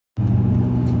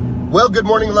Well, good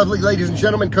morning, lovely ladies and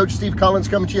gentlemen. Coach Steve Collins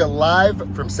coming to you live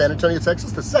from San Antonio,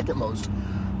 Texas, the second most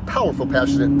powerful,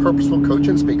 passionate, purposeful coach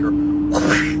and speaker in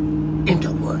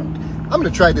the world. I'm going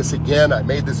to try this again. I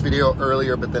made this video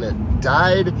earlier, but then it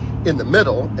died in the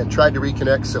middle and tried to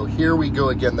reconnect. So here we go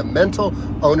again, the mental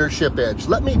ownership edge.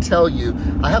 Let me tell you,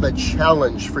 I have a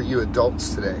challenge for you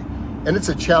adults today. And it's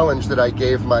a challenge that I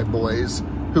gave my boys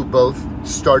who both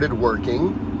started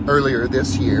working earlier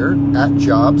this year at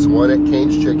jobs, one at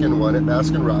Cane's Chicken, one at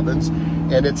Baskin-Robbins,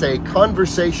 and it's a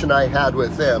conversation I had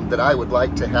with them that I would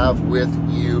like to have with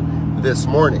you this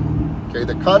morning. Okay,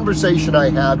 the conversation I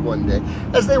had one day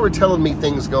as they were telling me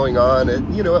things going on at,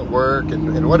 at work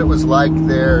and what it was like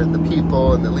there and the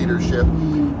people and the leadership.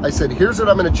 I said, here's what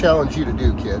I'm going to challenge you to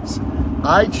do, kids.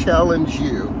 I challenge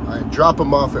you, I drop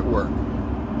them off at work.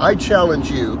 I challenge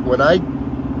you, when I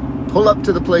pull up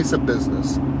to the place of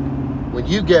business, when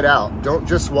you get out, don't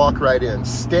just walk right in.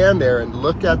 Stand there and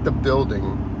look at the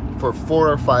building for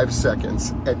 4 or 5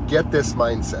 seconds and get this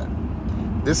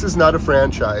mindset. This is not a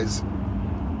franchise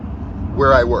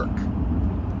where I work.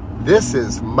 This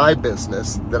is my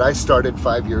business that I started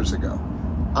 5 years ago.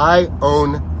 I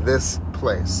own this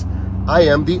place. I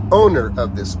am the owner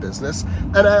of this business,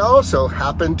 and I also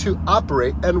happen to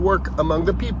operate and work among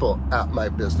the people at my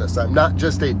business. I'm not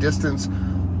just a distance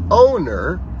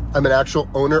owner. I'm an actual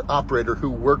owner-operator who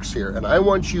works here, and I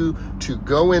want you to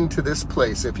go into this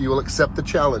place, if you will accept the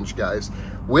challenge, guys,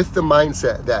 with the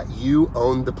mindset that you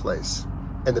own the place.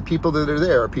 And the people that are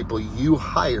there are people you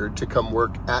hired to come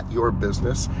work at your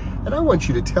business. And I want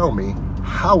you to tell me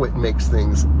how it makes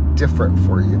things different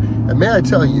for you. And may I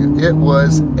tell you, it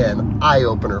was an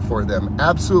eye-opener for them.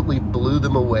 Absolutely blew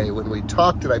them away. When we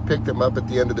talked and I picked them up at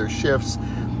the end of their shifts,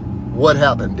 what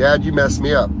happened? Dad, you messed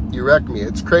me up. You wrecked me.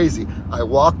 It's crazy. I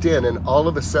walked in and all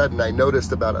of a sudden I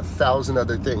noticed about 1,000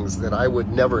 other things that I would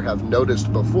never have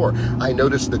noticed before. I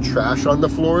noticed the trash on the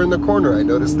floor in the corner. I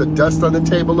noticed the dust on the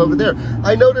table over there.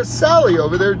 I noticed Sally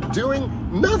over there doing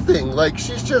nothing. Like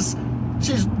she's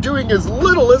doing as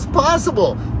little as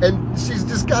possible. And she's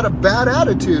just got a bad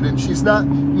attitude and she's not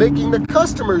making the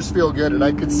customers feel good. And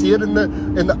I could see it in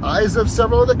the eyes of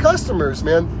several of the customers,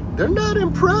 man. They're not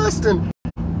impressed. And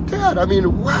Dad, I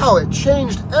mean, wow, it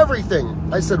changed everything.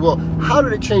 I said, well, how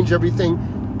did it change everything?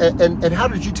 And how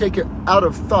did you take it out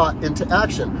of thought into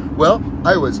action? Well,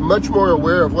 I was much more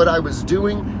aware of what I was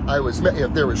doing.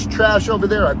 If there was trash over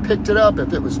there, I picked it up.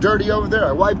 If it was dirty over there,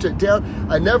 I wiped it down.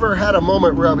 I never had a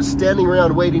moment where I was standing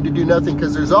around waiting to do nothing,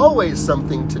 because there's always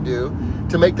something to do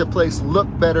to make the place look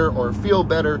better or feel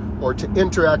better or to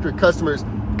interact with customers.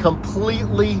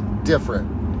 Completely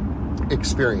different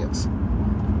experience.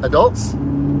 Adults,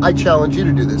 I challenge you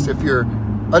to do this. If you're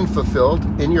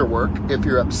unfulfilled in your work, if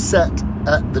you're upset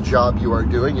at the job you are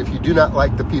doing, if you do not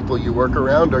like the people you work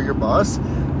around or your boss,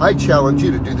 I challenge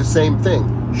you to do the same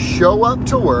thing. Show up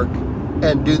to work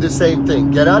and do the same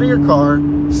thing. Get out of your car,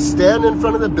 stand in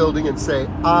front of the building and say,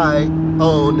 I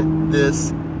own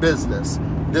this business.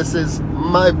 This is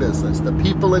my business. The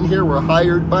people in here were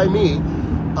hired by me.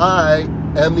 I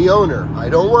am the owner. I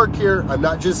don't work here. I'm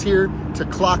not just here to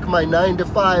clock my 9 to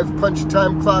 5, punch a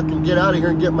time clock and get out of here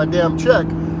and get my damn check.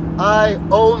 I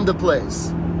own the place.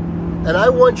 And I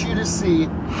want you to see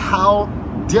how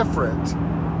different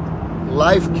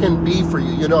life can be for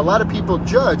you. A lot of people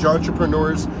judge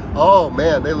entrepreneurs. Oh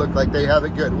man, they look like they have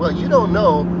it good. Well, you don't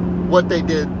know what they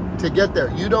did to get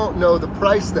there. You don't know the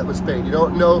price that was paid. You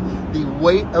don't know the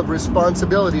weight of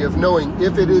responsibility of knowing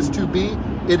if it is to be,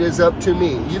 it is up to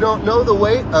me. You don't know the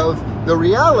weight of the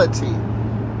reality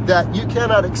that you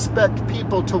cannot expect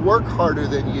people to work harder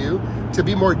than you, to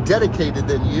be more dedicated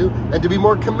than you, and to be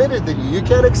more committed than you. You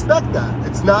can't expect that.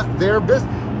 It's not their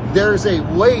business. There's a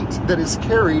weight that is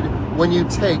carried when you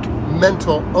take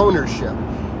mental ownership.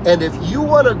 And if you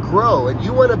want to grow and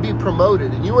you want to be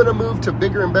promoted and you want to move to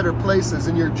bigger and better places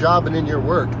in your job and in your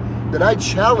work, then I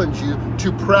challenge you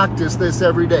to practice this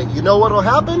every day. You know what will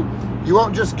happen? You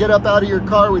won't just get up out of your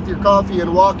car with your coffee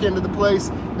and walk into the place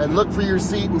and look for your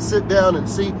seat and sit down and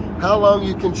see how long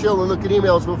you can chill and look at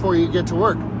emails before you get to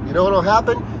work. You know what will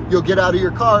happen? You'll get out of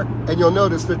your car and you'll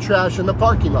notice the trash in the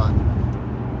parking lot.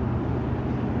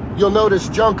 You'll notice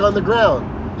junk on the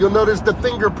ground. You'll notice the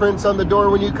fingerprints on the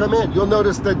door when you come in. You'll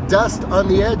notice the dust on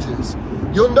the edges.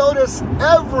 You'll notice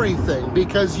everything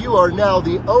because you are now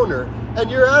the owner. And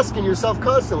you're asking yourself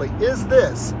constantly,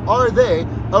 are they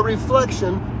a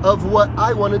reflection of what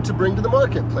I wanted to bring to the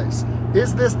marketplace?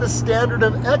 Is this the standard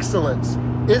of excellence?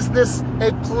 Is this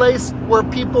a place where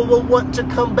people will want to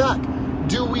come back?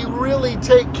 Do we really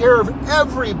take care of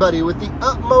everybody with the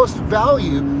utmost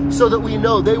value so that we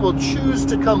know they will choose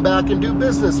to come back and do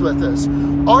business with us?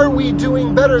 Are we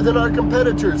doing better than our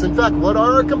competitors? In fact, what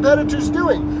are our competitors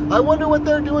doing? I wonder what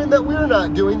they're doing that we're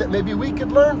not doing that maybe we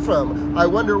could learn from. I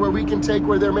wonder where we can take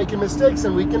where they're making mistakes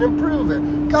and we can improve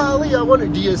it. Golly, I wonder,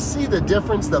 do you see the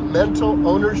difference, the mental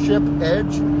ownership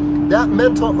edge? That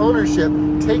mental ownership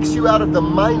takes you out of the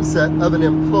mindset of an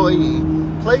employee,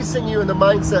 placing you in the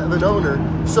mindset of an owner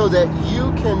so that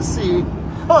you can see,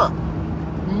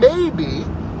 maybe,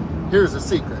 here's a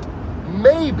secret,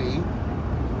 maybe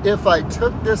if I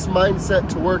took this mindset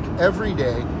to work every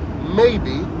day,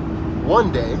 maybe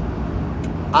one day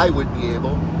I would be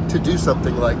able to do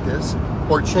something like this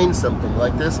or change something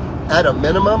like this. At a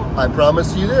minimum, I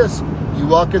promise you this, you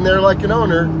walk in there like an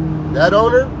owner, that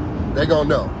owner, they're gonna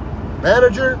know.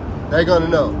 Manager, they're gonna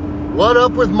know. What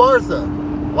up with Martha?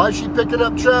 Why is she picking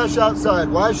up trash outside?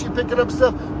 Why is she picking up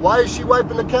stuff? Why is she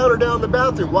wiping the counter down in the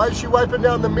bathroom? Why is she wiping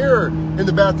down the mirror in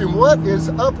the bathroom? What is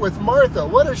up with Martha?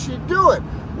 What is she doing?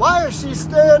 Why is she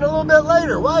staying a little bit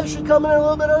later? Why is she coming in a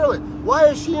little bit early? Why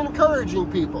is she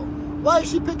encouraging people? Why is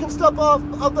she picking stuff off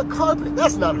of the carpet?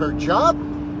 That's not her job.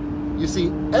 You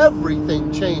see,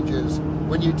 everything changes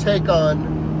when you take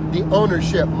on the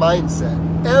ownership mindset.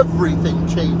 Everything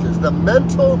changes. The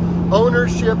mental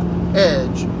ownership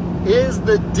edge is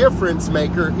the difference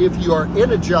maker if you are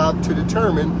in a job to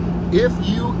determine if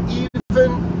you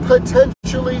even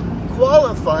potentially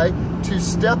qualify to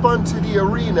step onto the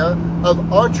arena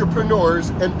of entrepreneurs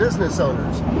and business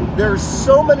owners. There's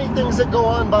so many things that go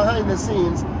on behind the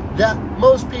scenes that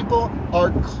most people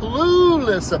are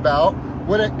clueless about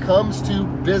when it comes to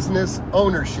business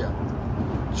ownership.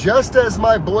 Just as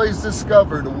my boys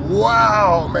discovered,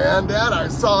 wow, man, Dad, I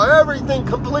saw everything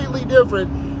completely different,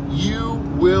 you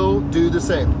will do the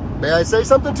same. May I say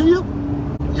something to you?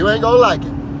 You ain't gonna like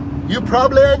it. You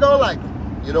probably ain't gonna like it.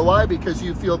 You know why? Because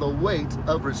you feel the weight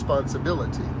of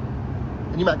responsibility.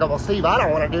 And you might go, well, Steve, I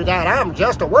don't want to do that. I'm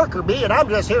just a worker bee, and I'm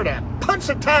just here to punch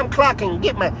the time clock and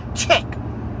get my check.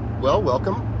 Well,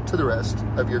 welcome to the rest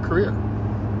of your career.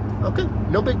 Okay,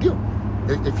 no big deal.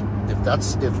 If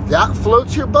that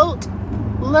floats your boat,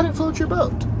 let it float your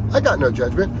boat. I got no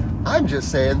judgment. I'm just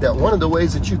saying that one of the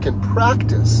ways that you can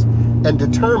practice and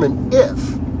determine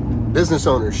if business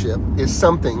ownership is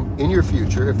something in your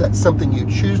future, if that's something you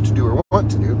choose to do or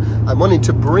want to do, I'm wanting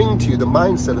to bring to you the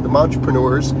mindset of the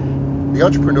entrepreneurs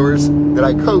that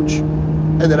I coach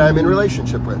and that I'm in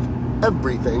relationship with.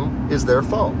 Everything is their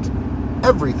fault.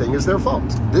 Everything is their fault.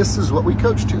 This is what we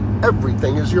coach to.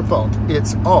 Everything is your fault.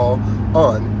 It's all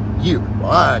on you.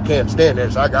 Well, I can't stand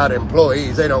this. I got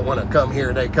employees. They don't want to come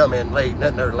here. They come in late and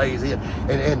then they're lazy.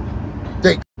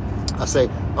 I say,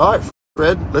 all right,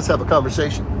 Fred, let's have a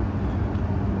conversation.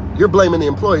 You're blaming the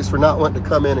employees for not wanting to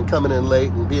come in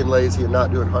late and being lazy and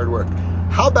not doing hard work.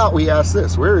 How about we ask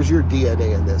this? Where is your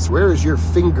DNA in this? Where is your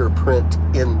fingerprint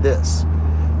in this?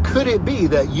 Could it be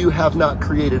that you have not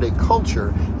created a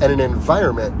culture and an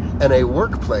environment and a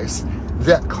workplace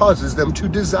that causes them to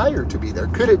desire to be there?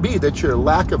 Could it be that your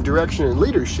lack of direction and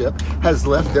leadership has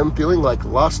left them feeling like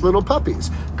lost little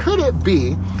puppies? Could it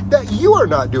be that you are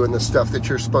not doing the stuff that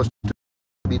you're supposed to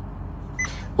be?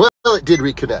 Well, it did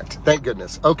reconnect. Thank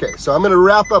goodness. Okay, so I'm going to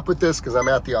wrap up with this because I'm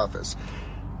at the office.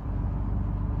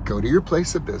 Go to your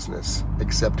place of business,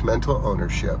 accept mental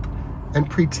ownership, and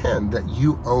pretend that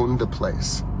you own the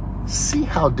place. See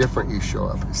how different you show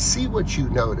up. See what you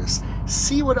notice.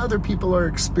 See what other people are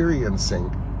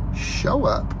experiencing. Show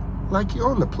up like you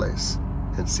own the place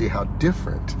and see how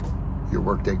different your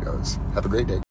workday goes. Have a great day.